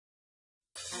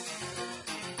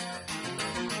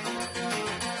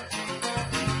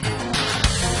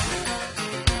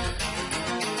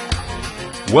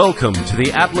Welcome to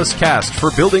the Atlas Cast for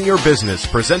Building Your Business,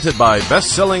 presented by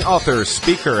best-selling author,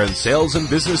 speaker, and sales and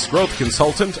business growth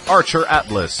consultant, Archer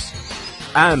Atlas.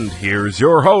 And here's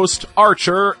your host,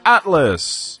 Archer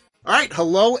Atlas. All right,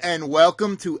 hello and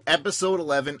welcome to episode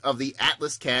 11 of the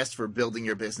Atlas Cast for Building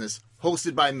Your Business,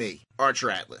 hosted by me,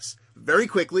 Archer Atlas. Very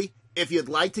quickly, if you'd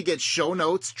like to get show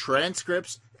notes,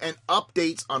 transcripts, and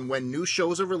updates on when new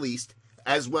shows are released,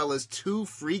 as well as 2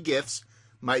 free gifts,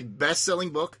 my best-selling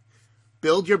book,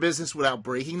 Build Your Business Without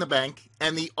Breaking the Bank,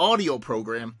 and the audio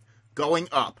program, Going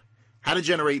Up, How to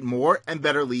Generate More and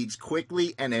Better Leads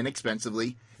Quickly and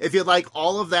Inexpensively. If you'd like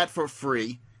all of that for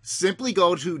free, simply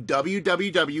go to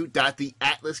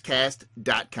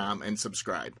www.theatlascast.com and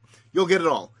subscribe. You'll get it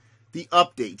all. The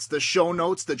updates, the show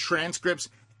notes, the transcripts,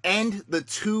 and the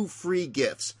 2 free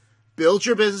gifts. Build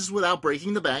Your Business Without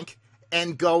Breaking the Bank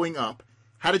and Going Up,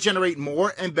 How to Generate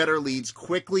More and Better Leads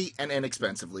Quickly and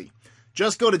Inexpensively.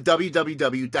 Just go to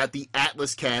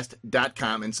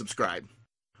www.theatlascast.com and subscribe.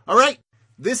 All right,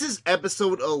 this is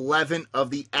episode 11 of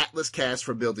the Atlas Cast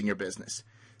for Building Your Business.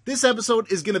 This episode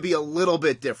is going to be a little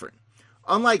bit different.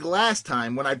 Unlike last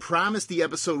time when I promised the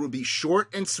episode would be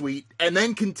short and sweet and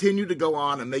then continue to go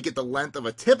on and make it the length of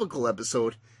a typical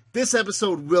episode, this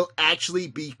episode will actually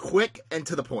be quick and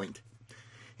to the point.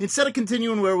 Instead of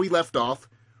continuing where we left off,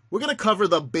 we're going to cover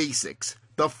the basics,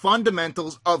 the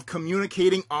fundamentals of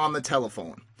communicating on the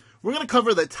telephone. We're going to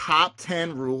cover the top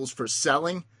 10 rules for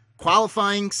selling,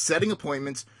 qualifying, setting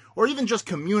appointments, or even just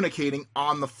communicating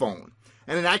on the phone.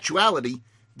 And in actuality,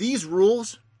 these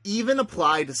rules even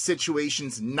apply to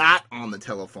situations not on the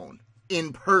telephone,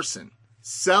 in person.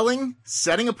 Selling,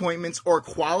 setting appointments, or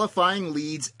qualifying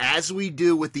leads as we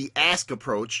do with the ask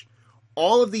approach,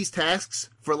 all of these tasks,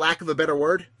 for lack of a better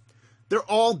word, they're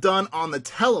all done on the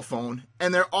telephone,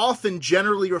 and they're often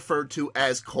generally referred to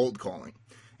as cold calling.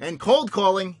 And cold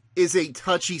calling is a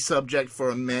touchy subject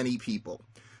for many people.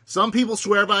 Some people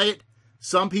swear by it.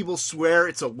 Some people swear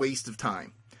it's a waste of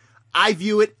time. I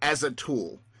view it as a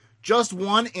tool, just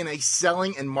one in a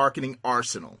selling and marketing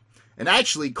arsenal. And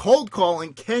actually, cold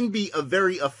calling can be a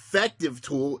very effective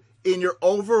tool in your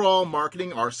overall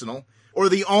marketing arsenal, or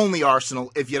the only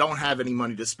arsenal if you don't have any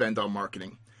money to spend on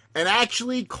marketing. And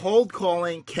actually, cold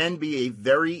calling can be a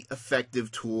very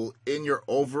effective tool in your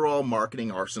overall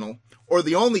marketing arsenal, or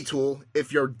the only tool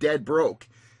if you're dead broke.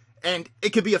 And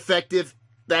it can be effective,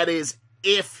 that is,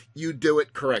 if you do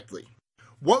it correctly.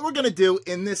 What we're going to do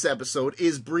in this episode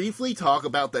is briefly talk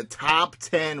about the top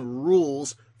 10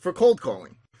 rules for cold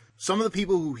calling. Some of the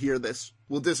people who hear this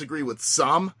will disagree with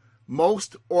some,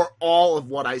 most, or all of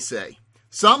what I say.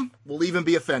 Some will even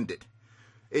be offended.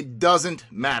 It doesn't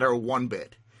matter one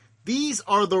bit. These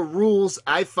are the rules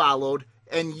I followed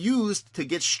and used to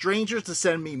get strangers to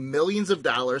send me millions of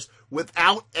dollars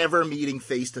without ever meeting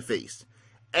face to face.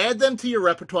 Add them to your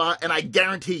repertoire and I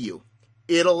guarantee you,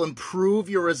 it'll improve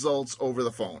your results over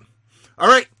the phone. All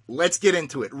right, let's get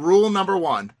into it. Rule number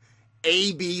 1,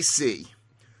 ABC.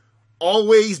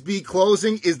 Always be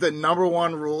closing is the number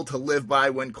 1 rule to live by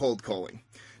when cold calling.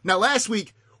 Now, last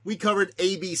week, we covered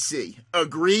ABC,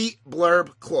 agree,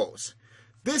 blurb, close.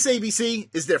 This ABC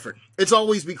is different. It's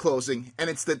always be closing, and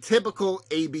it's the typical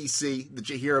ABC that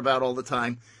you hear about all the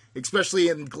time, especially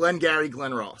in Glengarry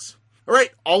Glen Ross. All right,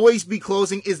 always be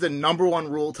closing is the number 1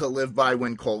 rule to live by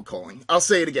when cold calling. I'll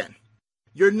say it again.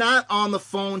 You're not on the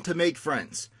phone to make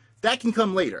friends. That can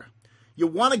come later. You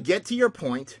want to get to your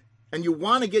point, and you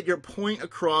want to get your point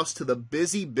across to the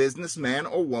busy businessman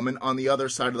or woman on the other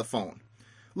side of the phone.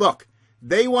 Look,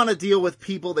 they want to deal with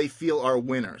people they feel are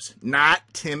winners, not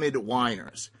timid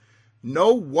whiners.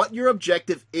 Know what your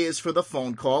objective is for the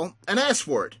phone call and ask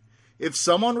for it. If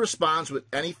someone responds with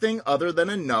anything other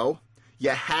than a no, you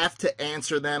have to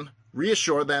answer them,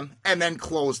 reassure them, and then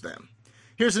close them.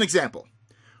 Here's an example.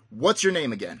 What's your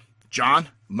name again? John,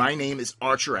 my name is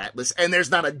Archer Atlas, and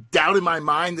there's not a doubt in my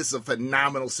mind this is a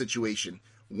phenomenal situation.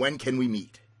 When can we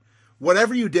meet?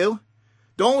 Whatever you do,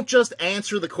 don't just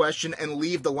answer the question and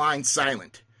leave the line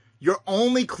silent. You're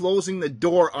only closing the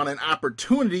door on an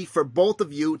opportunity for both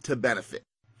of you to benefit.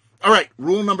 All right,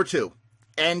 rule number 2,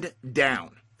 end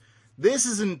down. This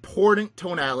is an important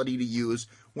tonality to use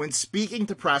when speaking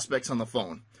to prospects on the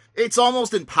phone. It's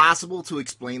almost impossible to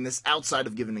explain this outside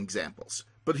of giving examples.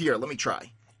 But here, let me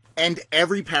try. End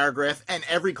every paragraph and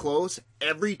every close,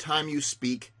 every time you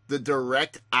speak, the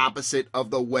direct opposite of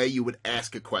the way you would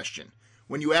ask a question.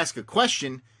 When you ask a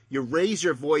question, you raise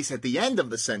your voice at the end of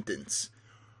the sentence.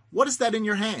 What is that in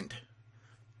your hand?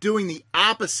 Doing the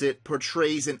opposite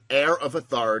portrays an air of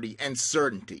authority and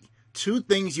certainty, 2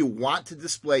 things you want to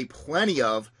display plenty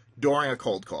of during a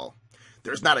cold call.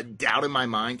 there's not a doubt in my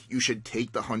mind you should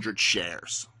take the 100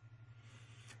 shares.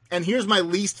 And here's my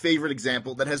least favorite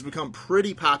example that has become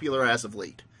pretty popular as of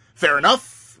late. Fair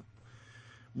enough?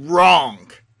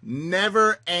 Wrong.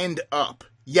 Never end up.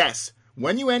 Yes,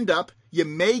 when you end up, you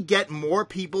may get more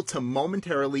people to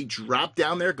momentarily drop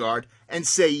down their guard and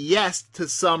say yes to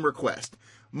some request.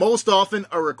 Most often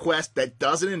a request that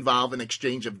doesn't involve an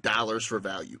exchange of dollars for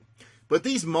value. But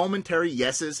these momentary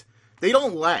yeses, they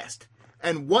don't last.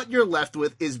 And what you're left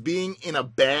with is being in a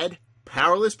bad,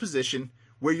 powerless position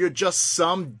where you're just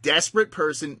some desperate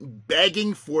person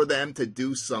begging for them to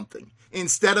do something,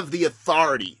 instead of the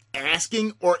authority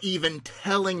asking or even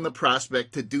telling the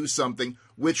prospect to do something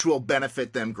which will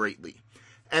benefit them greatly.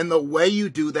 And the way you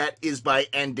do that is by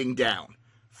ending down.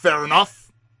 Fair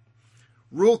enough?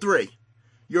 Rule 3.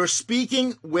 You're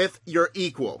speaking with your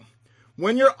equal.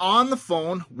 When you're on the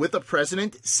phone with a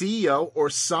president, CEO,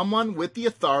 or someone with the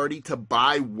authority to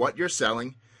buy what you're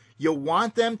selling, you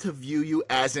want them to view you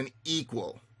as an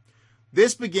equal.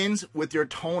 This begins with your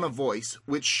tone of voice,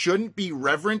 which shouldn't be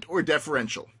reverent or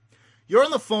deferential. You're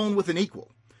on the phone with an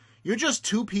equal. You're just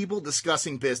two people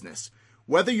discussing business,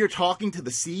 whether you're talking to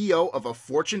the CEO of a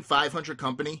Fortune 500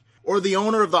 company or the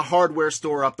owner of the hardware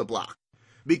store up the block.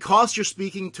 Because you're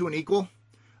speaking to an equal,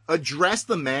 address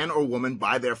the man or woman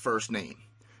by their first name.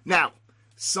 Now,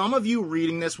 some of you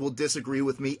reading this will disagree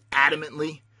with me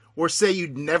adamantly, or say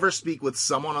you'd never speak with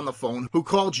someone on the phone who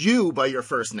called you by your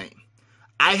first name.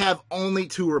 I have only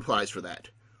 2 replies for that.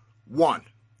 1,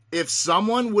 if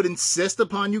someone would insist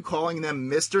upon you calling them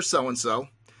Mr. So-and-so,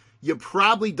 you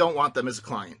probably don't want them as a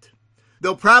client.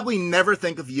 They'll probably never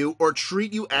think of you or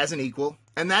treat you as an equal,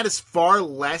 and that is far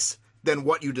less than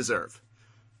what you deserve.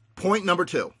 Point number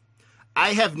 2,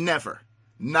 I have never,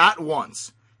 not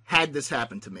once, had this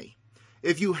happen to me.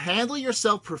 If you handle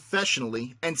yourself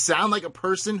professionally and sound like a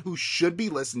person who should be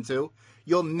listened to,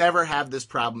 you'll never have this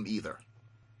problem either.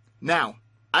 Now,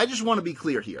 I just want to be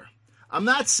clear here. I'm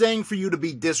not saying for you to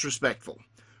be disrespectful.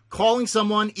 Calling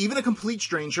someone, even a complete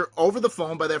stranger, over the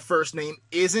phone by their first name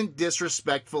isn't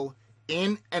disrespectful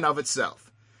in and of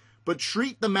itself. But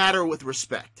treat the matter with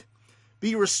respect.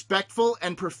 Be respectful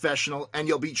and professional, and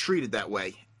you'll be treated that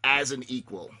way, as an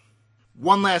equal.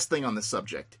 One last thing on this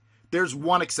subject. There's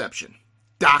one exception.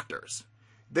 Doctors.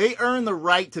 They earn the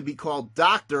right to be called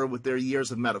doctor with their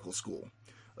years of medical school.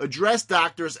 Address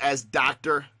doctors as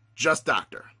doctor, just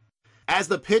doctor. As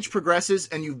the pitch progresses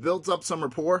and you've built up some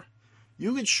rapport,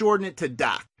 you can shorten it to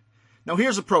doc. Now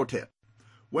here's a pro tip.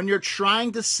 When you're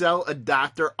trying to sell a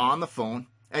doctor on the phone,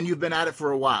 and you've been at it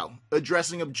for a while,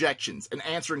 addressing objections and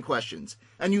answering questions,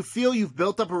 and you feel you've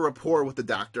built up a rapport with the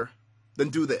doctor, then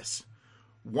do this.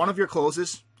 One of your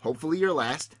closes, hopefully your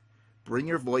last, bring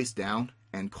your voice down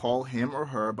and call him or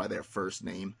her by their first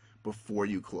name before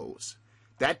you close.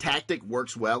 That tactic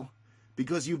works well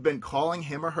because you've been calling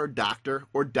him or her doctor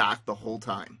or doc the whole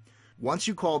time. Once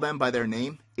you call them by their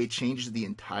name, it changes the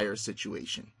entire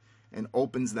situation and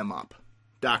opens them up.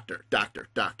 Doctor, doctor,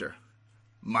 doctor.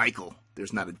 Michael,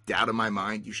 there's not a doubt in my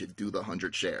mind you should do the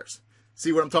 100 shares.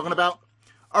 See what I'm talking about?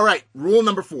 All right, rule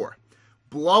number 4.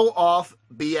 Blow off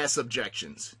BS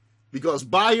objections. Because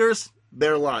buyers,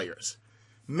 they're liars.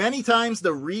 Many times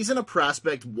the reason a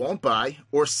prospect won't buy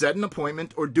or set an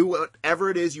appointment or do whatever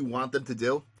it is you want them to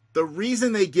do, the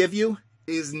reason they give you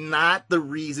is not the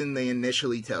reason they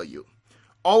initially tell you.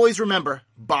 Always remember,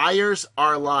 buyers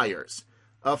are liars.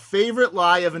 A favorite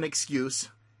lie of an excuse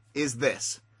is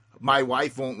this: my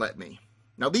wife won't let me.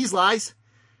 Now these lies,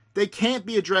 they can't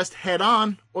be addressed head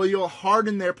on or you'll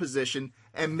harden their position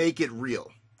and make it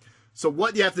real. So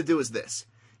what you have to do is this.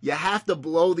 You have to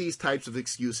blow these types of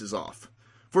excuses off.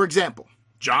 For example,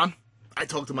 John, I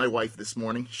talked to my wife this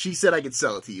morning. She said I could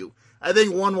sell it to you. I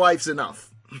think one wife's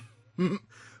enough.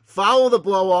 Follow the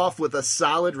blow off with a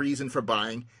solid reason for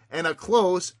buying and a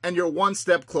close, and you're one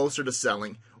step closer to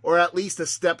selling, or at least a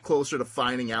step closer to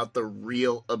finding out the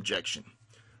real objection.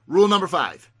 Rule number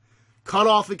 5, cut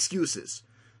off excuses.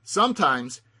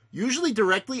 Sometimes, usually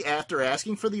directly after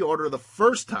asking for the order the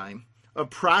first time, a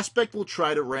prospect will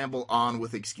try to ramble on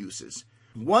with excuses.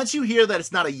 Once you hear that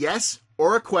it's not a yes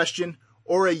or a question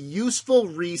or a useful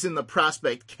reason the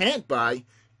prospect can't buy,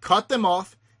 cut them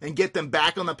off and get them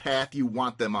back on the path you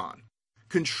want them on.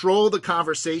 Control the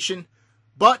conversation,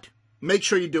 but make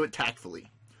sure you do it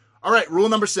tactfully. All right, rule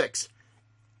number 6,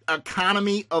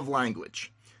 economy of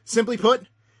language. Simply put,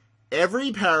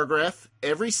 every paragraph,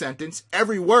 every sentence,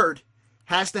 every word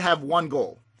has to have one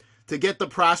goal: to get the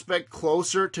prospect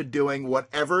closer to doing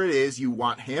whatever it is you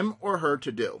want him or her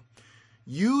to do.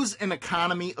 Use an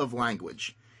economy of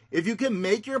language. If you can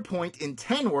make your point in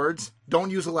 10 words, don't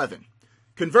use 11.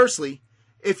 Conversely,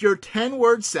 If your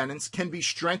 10-word sentence can be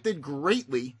strengthened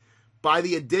greatly by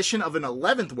the addition of an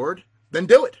 11th word, then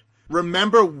do it.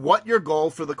 Remember what your goal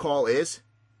for the call is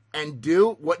and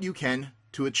do what you can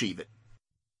to achieve it.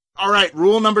 All right,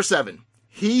 rule number 7.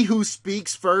 He who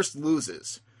speaks first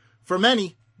loses. For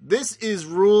many, this is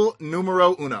rule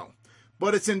numero uno,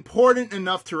 but it's important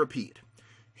enough to repeat.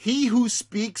 He who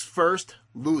speaks first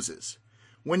loses.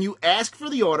 When you ask for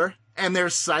the order and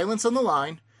there's silence on the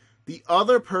line, the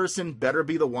other person better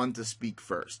be the one to speak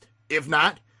first. If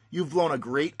not, you've blown a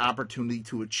great opportunity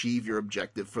to achieve your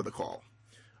objective for the call.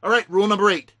 All right, rule number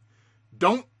 8.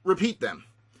 Don't repeat them.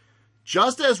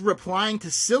 Just as replying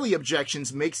to silly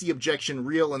objections makes the objection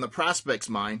real in the prospect's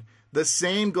mind, the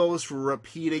same goes for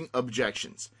repeating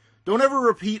objections. Don't ever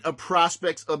repeat a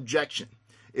prospect's objection.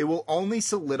 It will only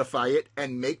solidify it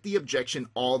and make the objection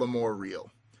all the more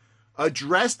real.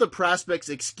 Address the prospect's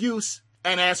excuse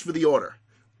and ask for the order,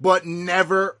 but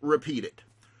never repeat it.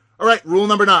 All right, rule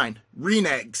number 9,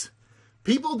 reneges.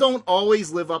 People don't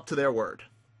always live up to their word.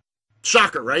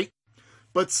 Shocker, right?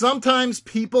 But sometimes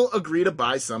people agree to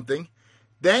buy something,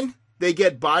 then they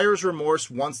get buyer's remorse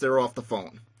once they're off the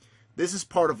phone. This is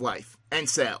part of life and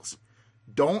sales.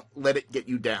 Don't let it get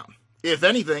you down. If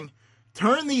anything,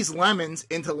 turn these lemons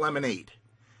into lemonade.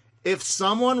 If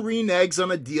someone reneges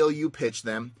on a deal you pitch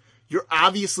them, you're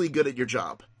obviously good at your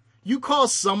job. You call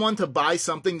someone to buy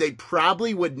something they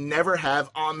probably would never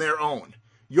have on their own.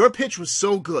 Your pitch was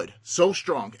so good, so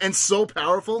strong, and so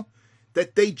powerful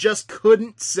that they just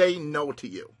couldn't say no to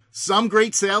you. Some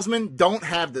great salesmen don't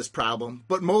have this problem,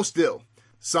 but most do.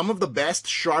 Some of the best,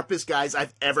 sharpest guys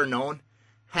I've ever known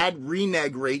had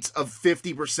renege rates of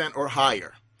 50% or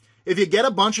higher. If you get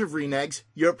a bunch of reneges,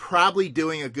 you're probably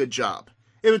doing a good job.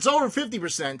 If it's over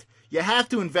 50%, you have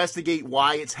to investigate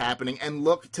why it's happening and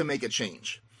look to make a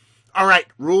change. All right,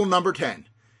 rule number 10,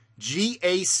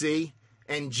 GAC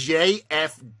and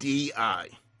JFDI.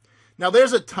 Now,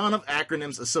 there's a ton of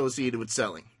acronyms associated with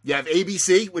selling. You have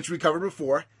ABC, which we covered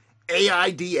before,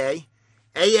 AIDA,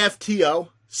 AFTO,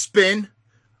 SPIN,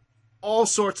 all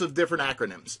sorts of different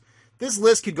acronyms. This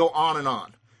list could go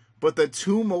on, but the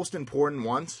two most important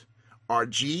ones are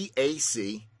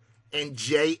GAC and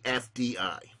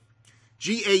JFDI.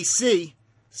 GAC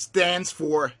stands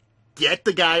for get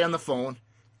the guy on the phone,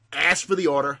 ask for the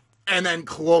order, and then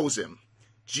close him.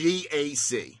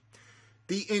 GAC.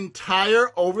 The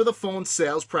entire over-the-phone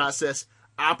sales process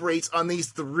operates on these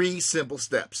 3 simple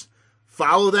steps.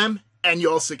 Follow them, and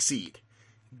you'll succeed.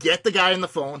 Get the guy on the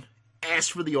phone,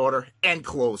 ask for the order, and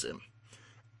close him.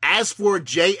 As for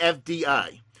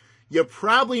JFDI, you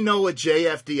probably know what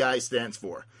JFDI stands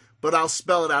for, but I'll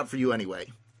spell it out for you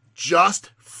anyway.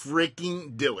 Just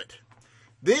freaking do it.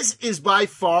 This is by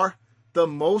far the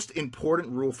most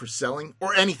important rule for selling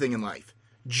or anything in life.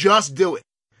 Just do it.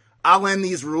 I'll end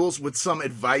these rules with some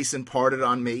advice imparted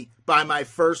on me by my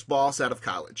first boss out of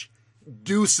college.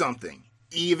 Do something,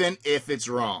 even if it's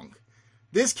wrong.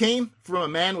 This came from a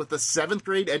man with a 7th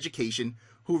grade education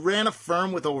who ran a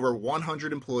firm with over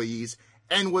 100 employees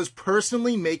and was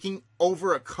personally making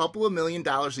over a couple of $1 million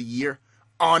a year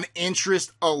on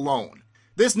interest alone.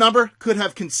 This number could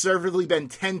have conservatively been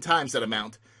 10 times that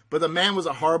amount, but the man was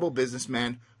a horrible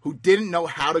businessman who didn't know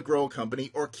how to grow a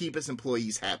company or keep his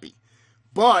employees happy.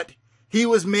 But he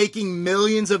was making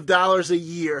millions of dollars a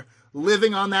year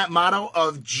living on that motto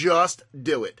of just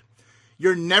do it.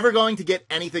 You're never going to get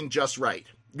anything just right.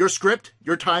 Your script,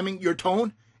 your timing, your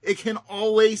tone, it can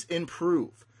always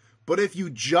improve. But if you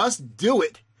just do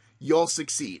it, you'll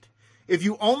succeed. If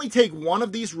you only take one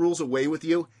of these rules away with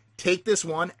you, take this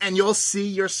one and you'll see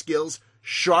your skills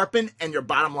sharpen and your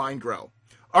bottom line grow.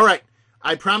 All right,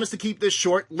 I promise to keep this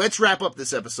short. Let's wrap up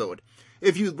this episode.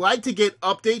 If you'd like to get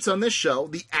updates on this show,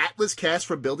 the Atlas Cast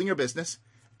for Building Your Business,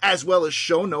 as well as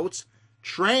show notes,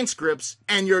 transcripts,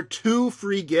 and your 2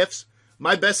 free gifts,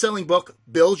 my best-selling book,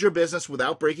 Build Your Business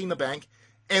Without Breaking the Bank,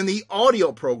 and the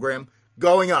audio program,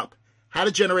 Going Up, How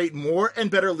to Generate More and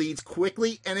Better Leads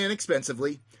Quickly and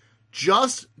Inexpensively,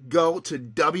 just go to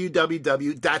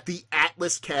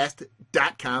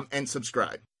www.theatlascast.com and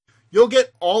subscribe. You'll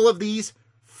get all of these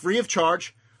free of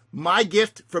charge, my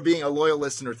gift for being a loyal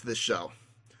listener to this show.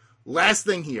 Last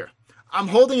thing here, I'm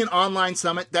holding an online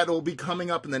summit that will be coming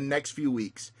up in the next few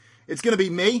weeks. It's going to be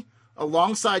me,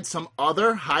 alongside some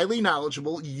other highly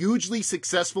knowledgeable, hugely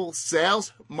successful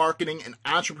sales, marketing, and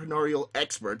entrepreneurial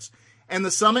experts, and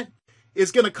the summit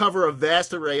is going to cover a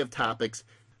vast array of topics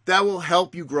that will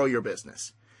help you grow your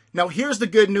business. Now, here's the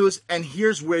good news, and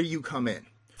here's where you come in.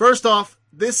 First off,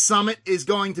 this summit is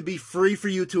going to be free for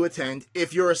you to attend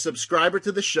if you're a subscriber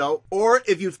to the show or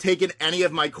if you've taken any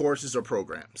of my courses or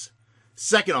programs.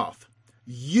 Second off,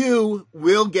 You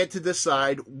will get to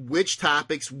decide which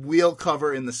topics we'll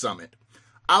cover in the summit.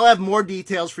 I'll have more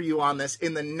details for you on this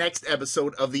in the next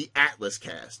episode of the Atlas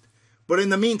Cast. But in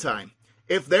the meantime,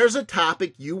 if there's a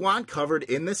topic you want covered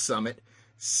in this summit,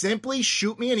 simply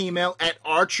shoot me an email at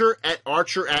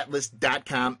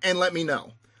archer@archeratlas.com and let me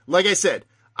know. Like I said,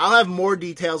 I'll have more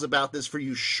details about this for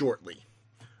you shortly.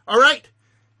 All right,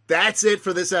 that's it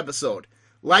for this episode.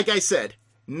 Like I said,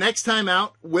 next time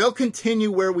out, we'll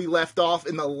continue where we left off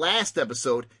in the last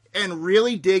episode and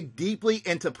really dig deeply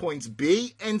into points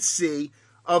B and C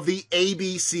of the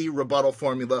ABC rebuttal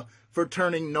formula for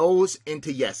turning no's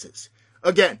into yeses.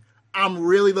 Again, I'm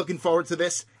really looking forward to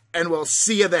this, and we'll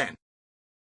see you then.